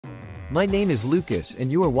My name is Lucas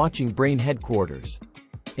and you are watching Brain Headquarters.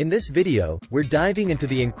 In this video, we're diving into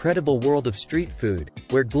the incredible world of street food,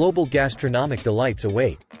 where global gastronomic delights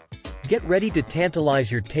await. Get ready to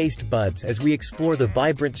tantalize your taste buds as we explore the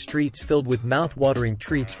vibrant streets filled with mouth-watering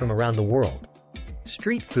treats from around the world.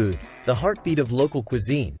 Street food, the heartbeat of local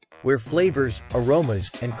cuisine, where flavors,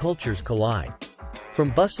 aromas, and cultures collide. From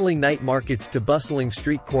bustling night markets to bustling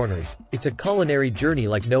street corners, it's a culinary journey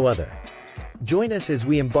like no other. Join us as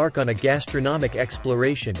we embark on a gastronomic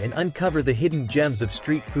exploration and uncover the hidden gems of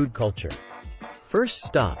street food culture. First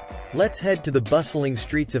stop, let's head to the bustling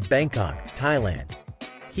streets of Bangkok, Thailand.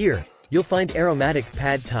 Here, you'll find aromatic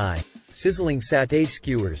pad thai, sizzling satay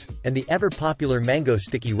skewers, and the ever-popular mango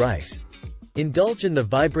sticky rice. Indulge in the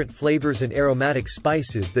vibrant flavors and aromatic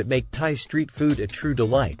spices that make Thai street food a true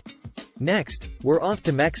delight. Next, we're off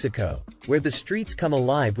to Mexico, where the streets come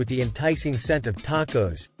alive with the enticing scent of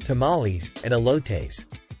tacos, tamales, and elotes.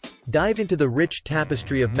 Dive into the rich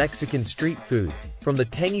tapestry of Mexican street food, from the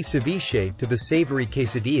tangy ceviche to the savory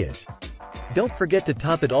quesadillas. Don't forget to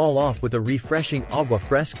top it all off with a refreshing agua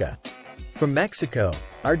fresca. From Mexico,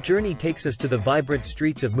 our journey takes us to the vibrant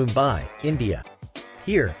streets of Mumbai, India.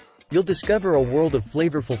 Here, you'll discover a world of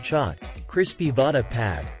flavorful chaat, crispy vada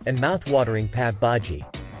pav, and mouth-watering pav bhaji.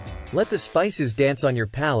 Let the spices dance on your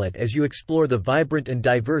palate as you explore the vibrant and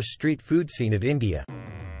diverse street food scene of India.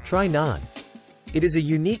 Try naan. It is a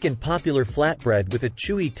unique and popular flatbread with a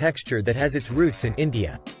chewy texture that has its roots in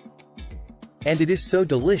India. And it is so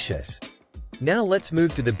delicious. Now let's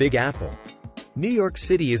move to the Big Apple. New York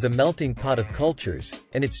City is a melting pot of cultures,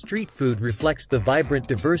 and its street food reflects the vibrant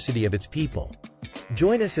diversity of its people.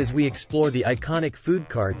 Join us as we explore the iconic food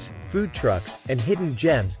carts, food trucks, and hidden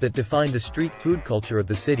gems that define the street food culture of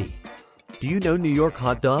the city. Do you know New York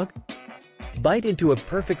hot dog? Bite into a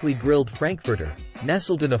perfectly grilled frankfurter,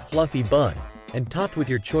 nestled in a fluffy bun, and topped with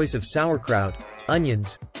your choice of sauerkraut,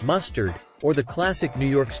 onions, mustard, or the classic New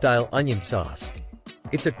York-style onion sauce.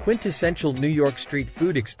 It's a quintessential New York street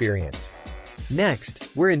food experience. Next,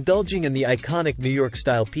 we're indulging in the iconic New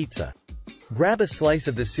York-style pizza. Grab a slice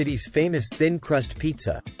of the city's famous thin-crust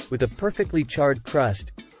pizza, with a perfectly charred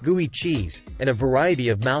crust, gooey cheese, and a variety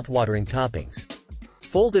of mouth-watering toppings.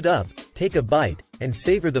 Fold it up, take a bite, and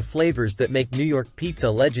savor the flavors that make New York pizza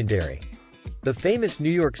legendary. The famous New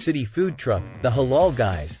York City food truck, the Halal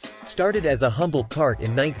Guys, started as a humble cart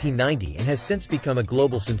in 1990 and has since become a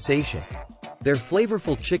global sensation. Their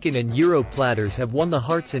flavorful chicken and gyro platters have won the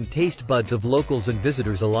hearts and taste buds of locals and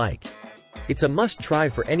visitors alike. It's a must-try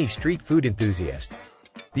for any street food enthusiast.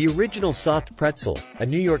 The original soft pretzel, a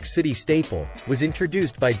New York City staple, was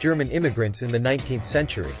introduced by German immigrants in the 19th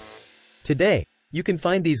century. Today, you can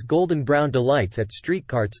find these golden brown delights at street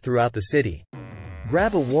carts throughout the city.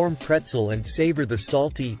 Grab a warm pretzel and savor the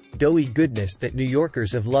salty, doughy goodness that New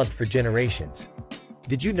Yorkers have loved for generations.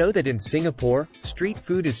 Did you know that in Singapore, street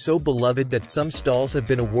food is so beloved that some stalls have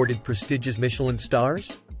been awarded prestigious Michelin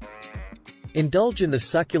stars? Indulge in the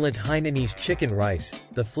succulent Hainanese chicken rice,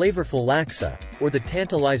 the flavorful laksa, or the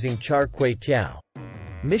tantalizing char kway teow.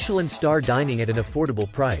 Michelin star dining at an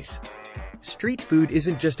affordable price. Street food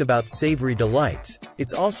isn't just about savory delights,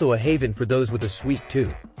 it's also a haven for those with a sweet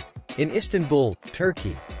tooth. In Istanbul,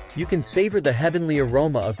 Turkey, you can savor the heavenly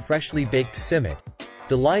aroma of freshly baked simit,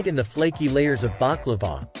 delight in the flaky layers of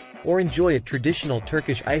baklava, or enjoy a traditional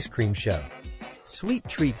Turkish ice cream show. Sweet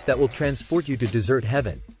treats that will transport you to dessert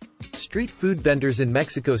heaven. Street food vendors in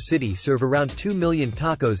Mexico City serve around 2 million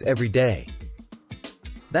tacos every day.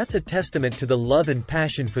 That's a testament to the love and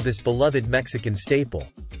passion for this beloved Mexican staple.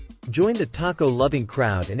 Join the taco-loving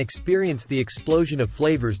crowd and experience the explosion of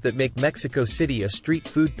flavors that make Mexico City a street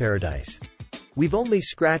food paradise. We've only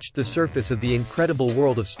scratched the surface of the incredible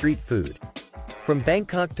world of street food. From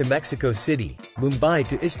Bangkok to Mexico City, Mumbai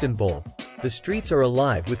to Istanbul, the streets are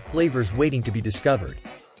alive with flavors waiting to be discovered.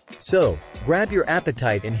 So, grab your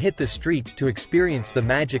appetite and hit the streets to experience the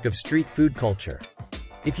magic of street food culture.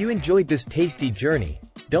 If you enjoyed this tasty journey,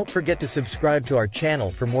 don't forget to subscribe to our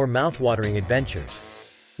channel for more mouth-watering adventures.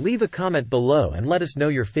 Leave a comment below and let us know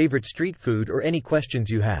your favorite street food or any questions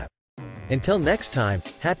you have. Until next time,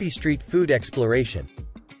 happy street food exploration.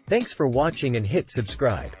 Thanks for watching and hit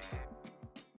subscribe.